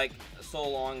after like so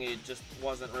long, it just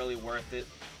wasn't really worth it.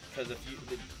 Because if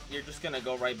you're just gonna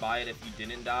go right by it if you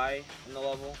didn't die in the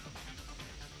level.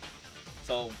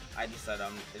 So I just said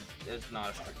it's not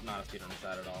a speedrun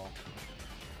strat at all.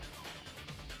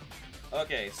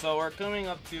 Okay, so we're coming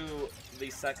up to the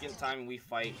second time we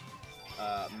fight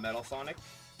Metal Sonic,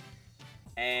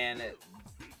 and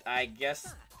I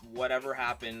guess whatever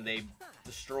happened, they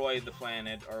destroyed the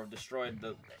planet or destroyed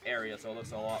the area, so it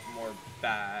looks a lot more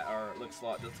bad, or it looks a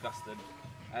lot disgusted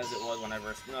as it was when I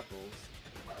versed Knuckles.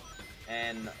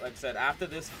 And like I said, after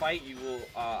this fight, you will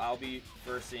I'll be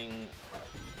versing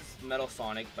Metal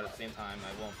Sonic, but at the same time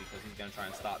I won't, because he's gonna try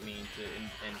and stop me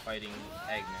in fighting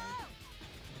Eggman.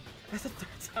 That's the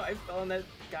third time I fell in that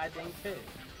goddamn pit.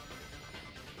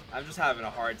 I'm just having a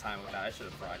hard time with that. I should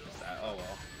have practiced that. Oh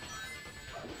well.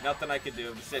 Nothing I could do.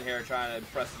 I'm just sitting here trying to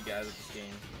impress you guys with this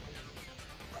game.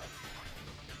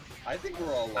 I think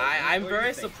we're all. I'm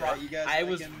very surprised. I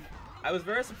was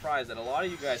very surprised that a lot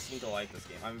of you guys seem to like this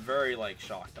game. I'm very like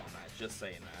shocked on that. Just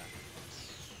saying that.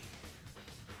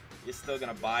 You're still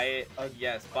gonna buy it?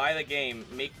 Yes, buy the game.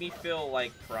 Make me feel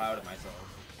like proud of myself.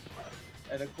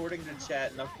 And according to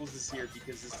chat, Knuckles is here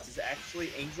because this is actually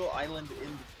Angel Island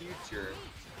in the future,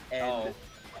 and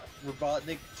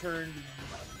Robotnik turned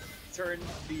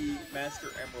the Master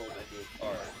Emerald into a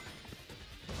card.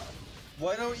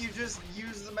 Why don't you just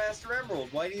use the Master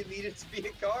Emerald? Why do you need it to be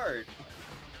a card?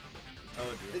 I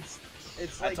told you.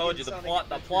 It's like I told you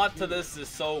the plot to this is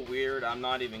so weird. I'm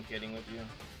not even kidding with you.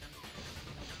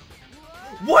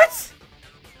 What?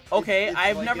 Okay,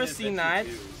 I've like never seen that.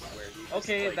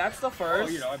 Okay, like, that's the first.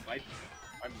 Oh, you know, I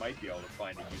might be able to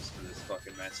find a use for this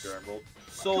fucking Master Emerald.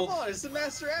 So come on, it's the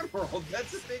Master Emerald.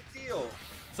 That's a big deal.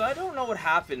 So I don't know what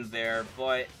happened there,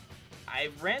 but I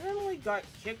randomly got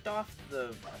kicked off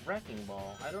the wrecking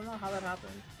ball. I don't know how that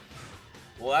happened.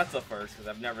 Well, that's a first because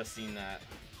I've never seen that.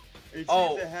 It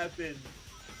seemed to happen.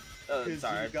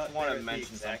 Sorry, I want to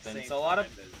mention something.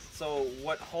 So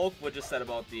what Hulk would just said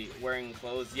about the wearing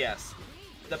clothes, yes.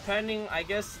 Depending, I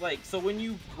guess, like, so when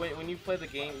you play the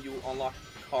game, you unlock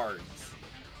cards,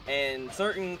 and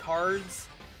certain cards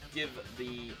give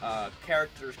the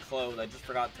characters clothes. I just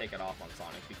forgot to take it off on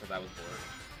Sonic because I was bored.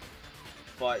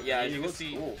 But yeah, as you can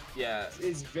see, cool. Yeah,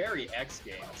 it's very X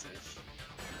Games-ish.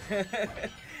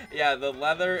 Yeah, the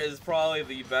leather is probably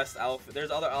the best outfit.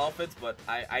 There's other outfits, but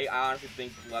I honestly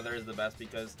think leather is the best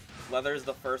because leather is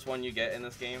the first one you get in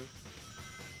this game.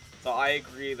 So I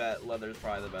agree that leather is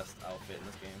probably the best outfit in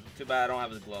this game. Too bad I don't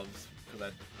have his gloves because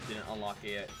I didn't unlock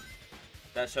it yet.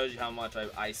 That shows you how much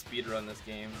I speedrun this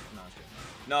game. No, I'm kidding.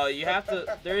 No, you have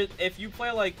to. If you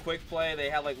play like quick play, they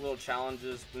have like little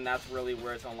challenges, and that's really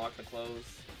where to unlock the clothes.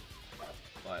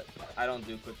 but I don't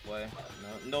do quick play.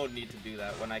 No need to do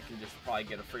that when I can just probably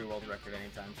get a free world record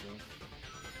anytime soon.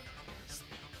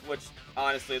 Which,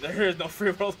 honestly, there is no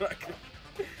free world record.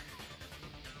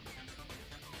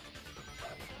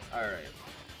 Alright.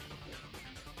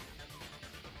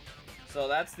 So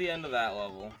that's the end of that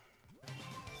level.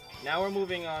 Now we're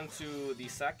moving on to the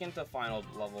second to final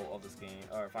level of this game,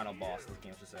 or final boss of this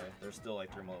game, I should say. There's still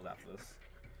like 3 levels after this.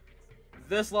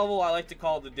 This level I like to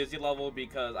call the dizzy level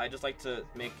because I just like to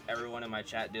make everyone in my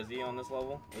chat dizzy on this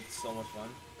level. It's so much fun.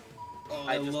 Oh,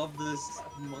 I love this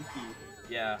monkey.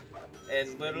 Yeah,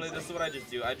 and literally this is what I just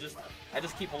do. I just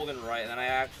keep holding right, and then I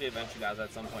actually avenge you guys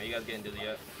at some point. You guys getting dizzy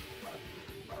yet?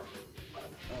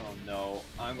 Oh no,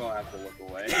 I'm gonna have to look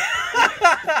away.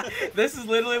 This is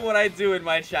literally what I do in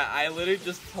my chat. I literally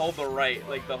just hold the right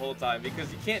like the whole time because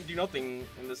you can't do nothing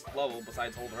in this level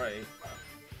besides hold right.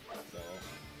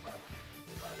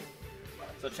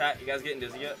 So chat, you guys getting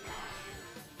dizzy yet?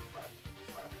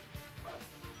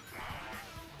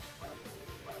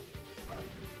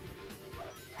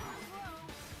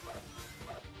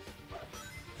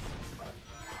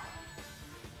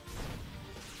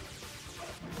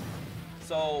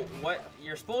 So what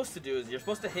you're supposed to do is you're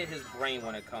supposed to hit his brain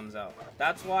when it comes out.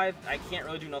 That's why I can't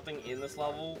really do nothing in this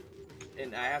level,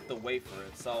 and I have to wait for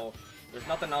it. So there's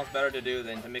nothing else better to do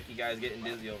than to make you guys getting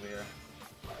dizzy over here.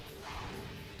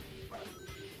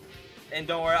 And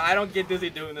don't worry, I don't get dizzy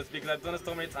doing this because I've done it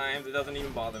so many times, it doesn't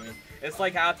even bother me. It's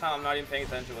like half the time I'm not even paying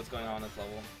attention to what's going on in this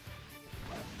level.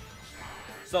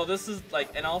 So this is like,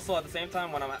 and also at the same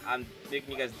time when I'm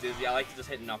making you guys dizzy, I like to just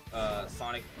hit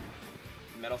Sonic,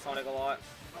 Metal Sonic a lot.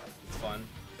 It's fun.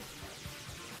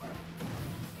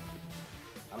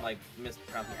 I'm like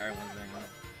mispronouncing everyone's name.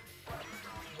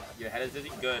 Your head is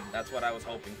dizzy? Good, that's what I was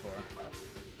hoping for.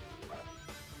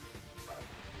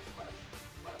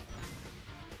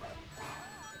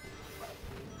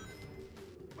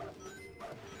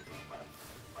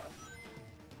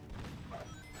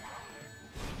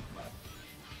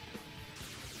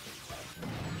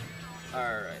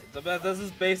 Alright, so this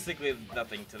is basically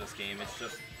nothing to this game. It's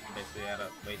just basically I had to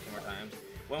wait 2 more times.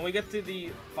 When we get to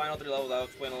the final 3 levels, I'll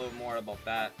explain a little more about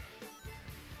that.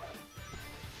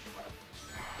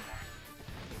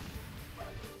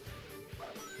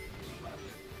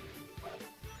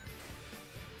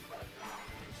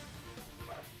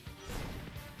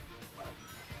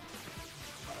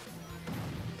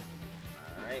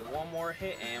 Alright, 1 more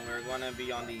hit and we're going to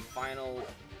be on the final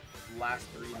last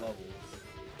 3 levels.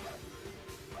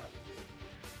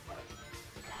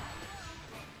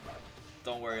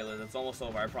 Don't worry, Liz, it's almost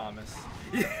over, I promise.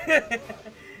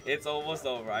 It's almost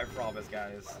over, I promise,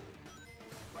 guys.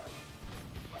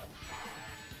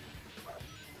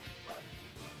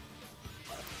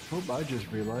 Oh, I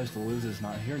just realized Liz is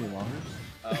not here any longer.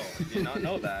 Oh, did not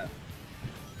know that.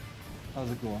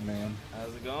 How's it going, man?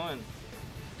 How's it going?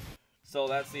 So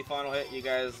that's the final hit, you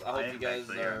guys. I hope you guys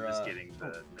are. I'm just getting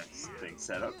the next thing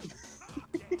set up.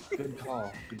 Good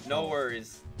call. Good call. No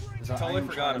worries. Totally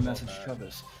forgot about message that.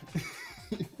 Travis.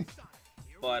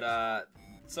 But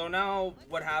so now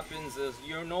what happens is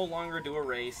you no longer do a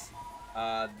race.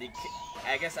 I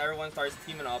guess everyone starts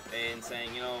teaming up and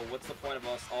saying, you know, what's the point of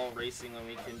us all racing when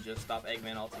we can just stop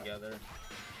Eggman altogether?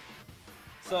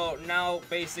 So now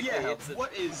basically,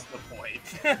 what is the point?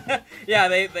 Yeah,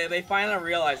 they finally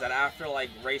realize that after like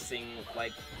racing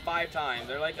like 5 times,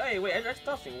 they're like, hey, wait, that's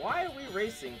nothing. Why are we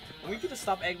racing? We could just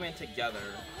stop Eggman together.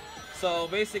 So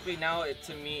basically now,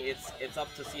 to me, it's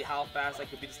up to see how fast I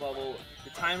could beat this level.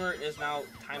 The timer is now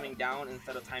timing down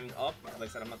instead of timing up. Like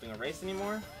I said, I'm not doing a race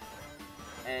anymore.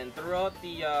 And throughout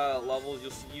the levels,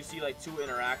 you see like 2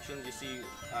 interactions. You see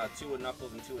 2 with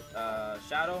Knuckles and 2 with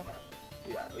Shadow.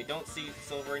 Yeah, we don't see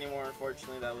Silver anymore,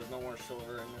 unfortunately. That was no more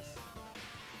Silver in this.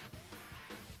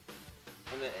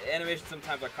 And the animations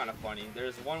sometimes are kind of funny.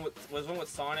 There's one with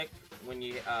Sonic when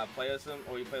you play as him,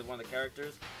 or you play as one of the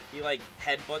characters. He like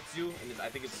headbutts you, and I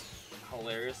think it's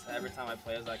hilarious every time I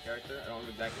play as that character. I don't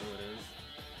remember exactly who it is.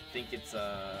 I think it's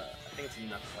Knuckles,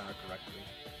 if I remember correctly,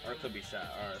 or it could be or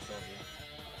Silver.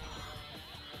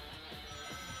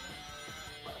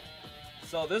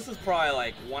 So this is probably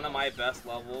like one of my best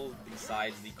levels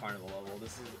besides the Carnival level.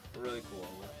 This is a really cool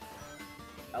level.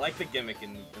 I like the gimmick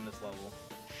in this level.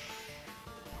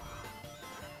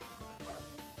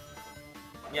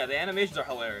 Yeah, the animations are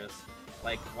hilarious.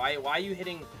 Like, why are you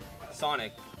hitting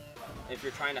Sonic if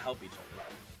you're trying to help each other?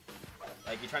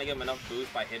 Like, you're trying to give him enough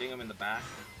boost by hitting him in the back?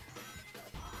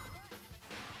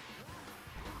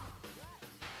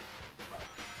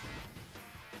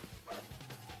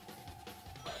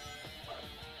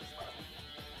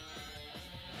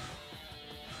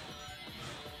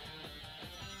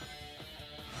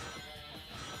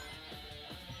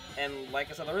 And like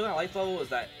I said, the reason I like the level is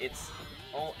that it's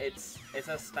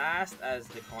as fast as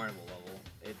the carnival level.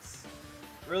 It's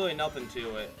really nothing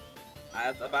to it.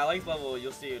 But I like the level.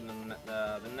 You'll see in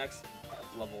the next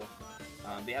level.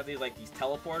 They have these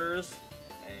teleporters,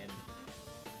 and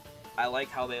I like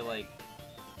how they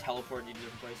teleport you to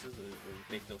different places.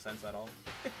 It makes no sense at all.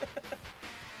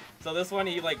 So this one,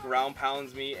 he ground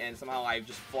pounds me, and somehow I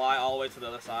just fly all the way to the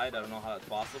other side. I don't know how that's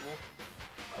possible,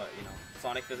 but you know,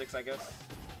 Sonic physics, I guess.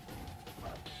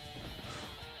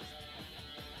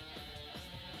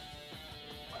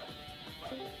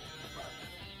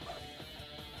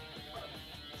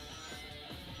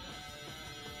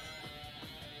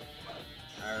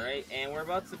 Alright, and we're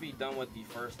about to be done with the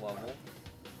first level.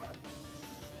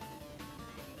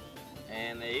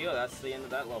 And there you go, that's the end of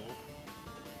that level.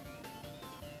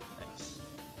 Thanks.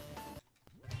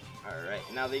 Alright,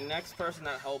 now the next person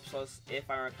that helps us, if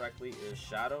I remember correctly, is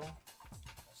Shadow.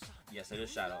 Yes, it is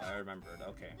Shadow, I remembered,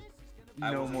 okay.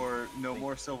 No more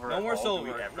silver. No more at all. Do we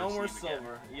silver, ever no see more him again?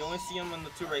 silver. You only see him in the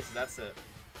 2 races, that's it.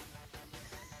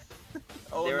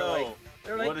 Oh They were no!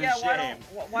 They're like, What a yeah, shame.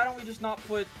 why don't we just not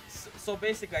put... So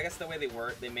basically, I guess the way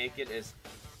they make it is,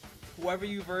 whoever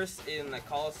you verse in the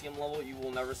Coliseum level, you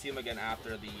will never see him again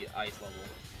after the ice level.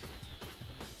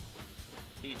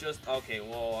 He just... Okay,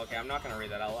 I'm not gonna read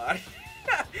that out loud.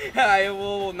 I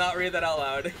will not read that out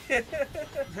loud.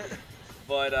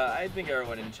 But I think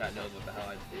everyone in chat knows what the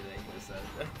hell he just said.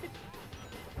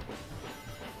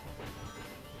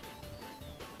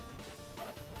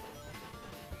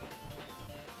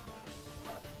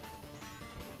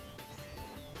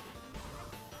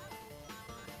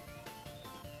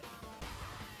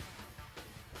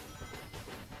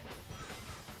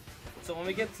 So when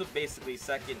we get to basically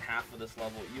second half of this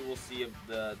level, you will see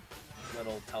the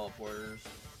little teleporters.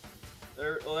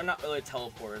 They're not really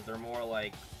teleporters. They're more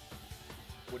like,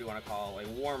 what do you want to call it?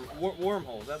 Like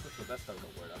wormholes. That's the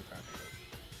word I'm trying to think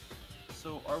of.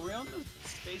 So are we on the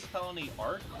Space Colony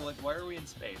arc? Like, why are we in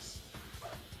space?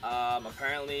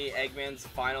 Apparently Eggman's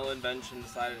final invention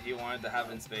decided he wanted to have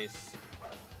it in space.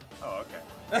 Oh, okay.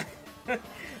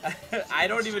 I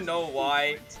don't even know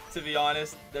why, to be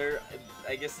honest.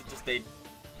 I guess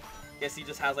he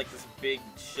just has like this big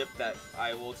ship that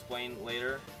I will explain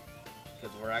later,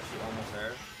 because we're actually almost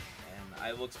there, and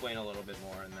I will explain a little bit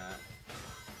more in that.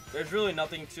 There's really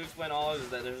nothing to explain. All of it is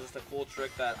that there's just a cool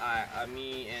trick that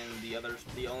me and the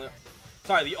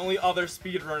only other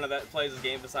speedrunner that plays this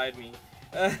game beside me,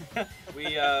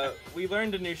 we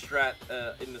learned a new strat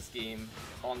in this game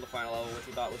on the final level, which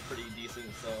we thought was pretty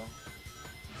decent. So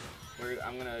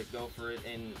I'm gonna go for it,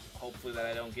 and hopefully that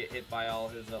I don't get hit by all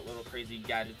his little crazy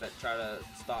gadgets that try to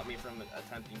stop me from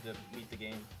attempting to beat the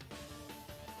game.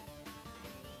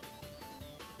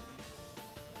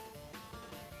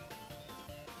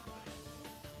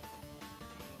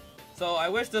 So I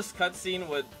wish this cutscene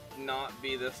would not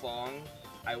be this long.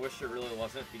 I wish it really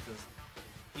wasn't, because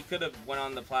he could have went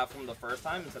on the platform the first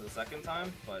time instead of the second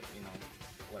time, but you know,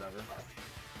 whatever.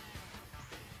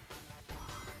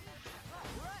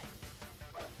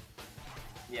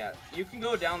 Yeah, you can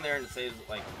go down there and it saves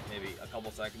like maybe a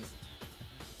couple seconds,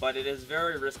 but it is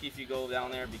very risky if you go down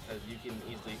there because you can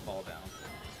easily fall down.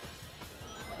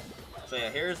 So yeah,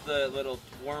 here's the little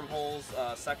wormholes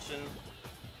section.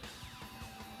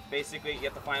 Basically, you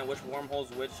have to find which wormholes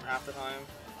which half the time.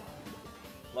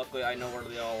 Luckily, I know where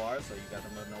they all are, so you guys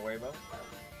have nothing to worry about.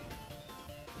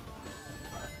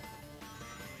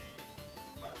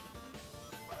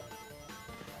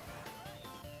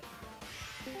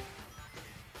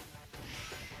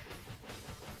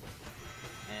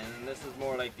 And this is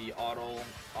more like the auto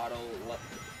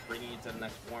bringing you to the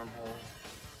next wormhole.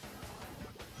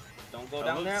 Don't go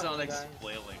down there. Sonic's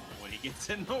flailing when he gets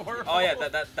in the world. Oh yeah,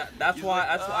 that's why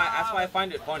I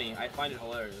find it funny. I find it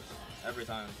hilarious every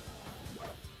time.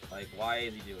 Like, why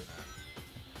is he doing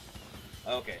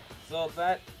that? Okay, so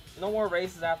no more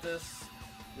races after this.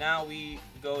 Now we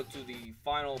go to the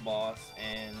final boss,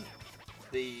 and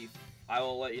I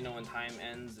will let you know when time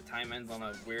ends. The time ends on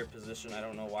a weird position. I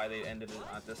don't know why they ended it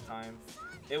at this time.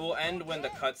 It will end when the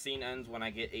cutscene ends, when I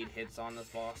get 8 hits on this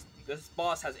boss. This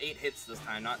boss has 8 hits this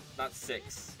time, not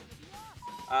 6.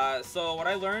 So what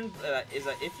I learned is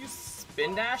that if you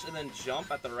spin dash and then jump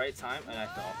at the right time, and I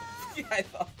fell. Yeah, I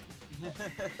fell.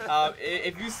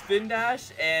 If you spin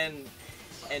dash and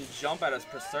jump at a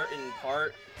certain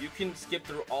part, you can skip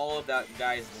through all of that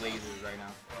guy's lasers right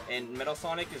now. And Metal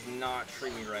Sonic is not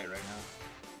treating me right now.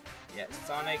 Yeah,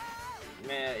 Sonic,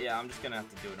 man, yeah, I'm just gonna have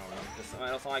to do it over because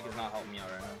Metal Sonic is not helping me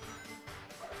out right now.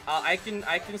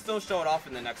 I can still show it off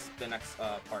in the next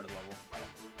part of the level.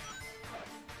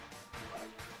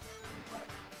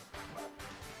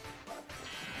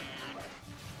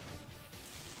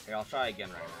 Here, I'll try again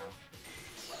right now.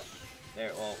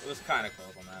 There, well, it was kind of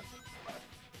close on that.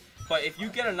 But if you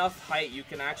get enough height, you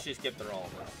can actually skip through all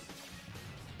of this.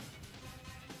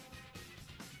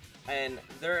 And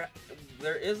there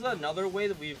is another way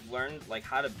that we've learned, like,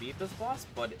 how to beat this boss,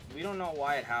 but we don't know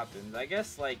why it happens. I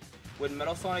guess, like, when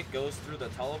Metal Sonic goes through the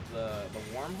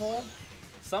wormhole,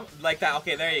 like that.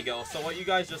 Okay, there you go. So what you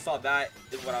guys just saw, that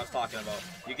is what I was talking about.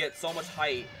 You get so much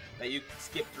height that you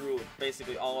skip through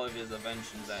basically all of his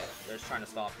inventions that they're trying to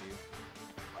stop you.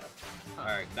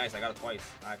 Alright, nice, I got it twice.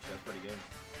 Actually, that's pretty good.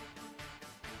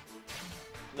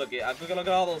 Look at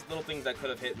all those little things that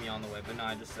could have hit me on the way, but no,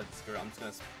 I just said screw it. I'm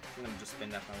gonna just spin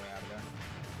that my way out of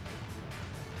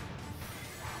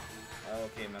there.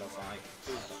 Okay, Metal Sonic,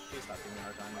 please stop giving me a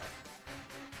hard time.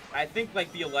 I think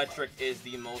like the electric is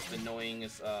the most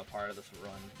annoyingest part of this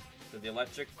run, because the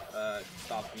electric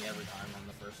stops me every time on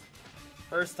the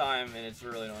first time, and it's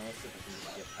really annoying. Let's see if I can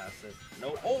just get past it.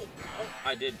 No, oh,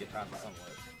 I did get past it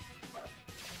somewhat.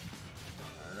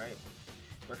 All right,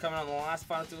 we're coming on the last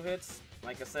final 2 hits.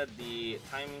 Like I said, the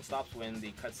timing stops when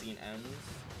the cutscene ends.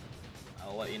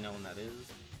 I'll let you know when that is.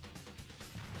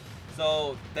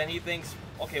 So then he thinks,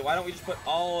 okay, why don't we just put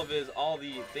all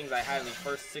the things I had in the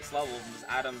first 6 levels and just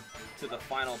add them to the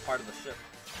final part of the ship.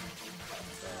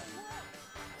 So,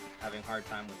 having a hard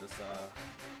time with this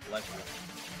lecture.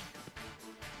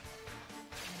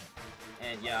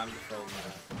 And yeah, I'm just throwing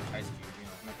ice cube, you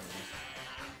know, nothing new.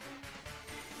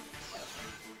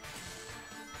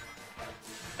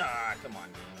 Ah, come on,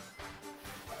 game.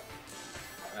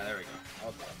 Ah, there we go.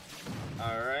 Okay.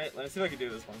 Alright, let me see if I can do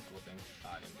this one cool thing. Oh,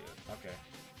 I didn't do it. Okay.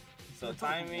 So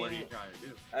timing... What are you trying to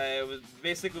do? It was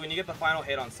basically when you get the final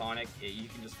hit on Sonic, you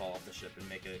can just fall off the ship and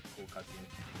make a cool cutscene.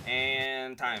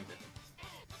 And time.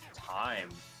 Time.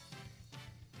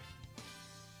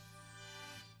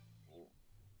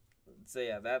 So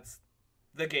yeah, that's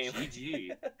the game.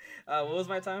 GG. What was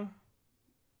my time?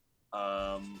 Hold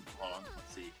on,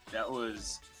 let's see. That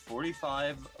was 45:07,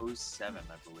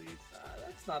 I believe.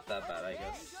 That's not that bad, I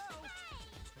guess.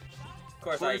 Of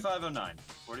course, 45:09.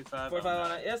 45:09.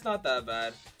 Yeah, it's not that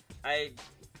bad.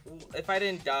 If I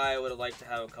didn't die, I would have liked to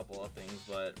have a couple of things,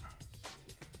 but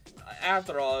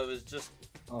after all, it was just.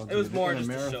 Oh, dude, it was more in a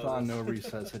just to show marathon, this. no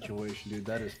reset situation, dude.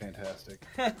 That is fantastic.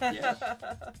 Yeah.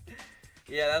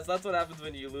 Yeah, that's what happens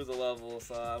when you lose a level,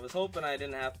 so I was hoping I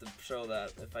didn't have to show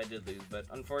that if I did lose, but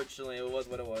unfortunately it was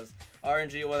what it was.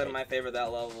 RNG wasn't my favorite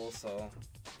that level, so...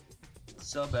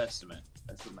 Sub-estimate.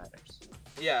 That's what matters.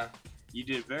 Yeah. You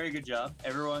did a very good job.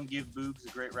 Everyone give Boogs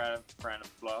a great round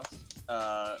of applause.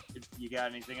 You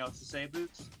got anything else to say,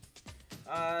 Boogs?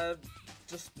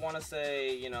 Just want to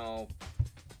say, you know,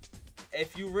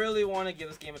 if you really want to give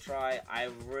this game a try, I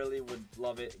really would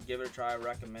love it. Give it a try,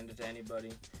 recommend it to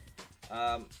anybody.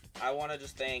 I want to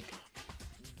just thank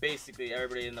basically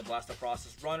everybody in the Blaster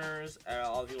Process runners,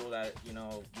 all the people that, you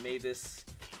know, made this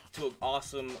to an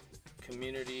awesome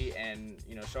community and,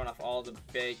 you know, showing off all the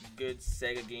big, good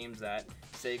Sega games that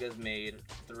Sega's made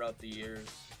throughout the years.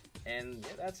 And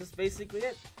yeah, that's just basically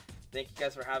it. Thank you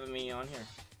guys for having me on here.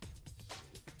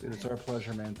 Dude, it's our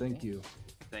pleasure, man. Thank you.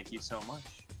 Thank you so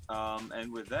much.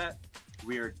 And with that,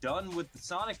 we are done with the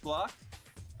Sonic block.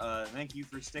 Thank you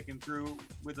for sticking through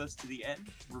with us to the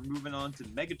end. We're moving on to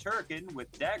Mega Turrican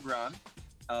with Dagron.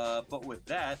 But with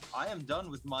that, I am done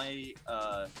with my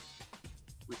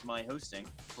hosting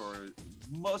for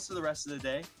most of the rest of the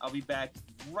day. I'll be back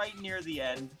right near the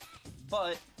end.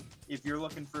 But if you're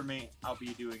looking for me, I'll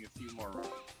be doing a few more runs.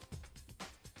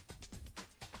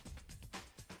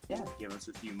 Yeah, give us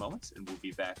a few moments and we'll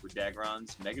be back with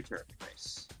Dagron's Mega Turrican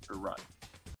race, or run.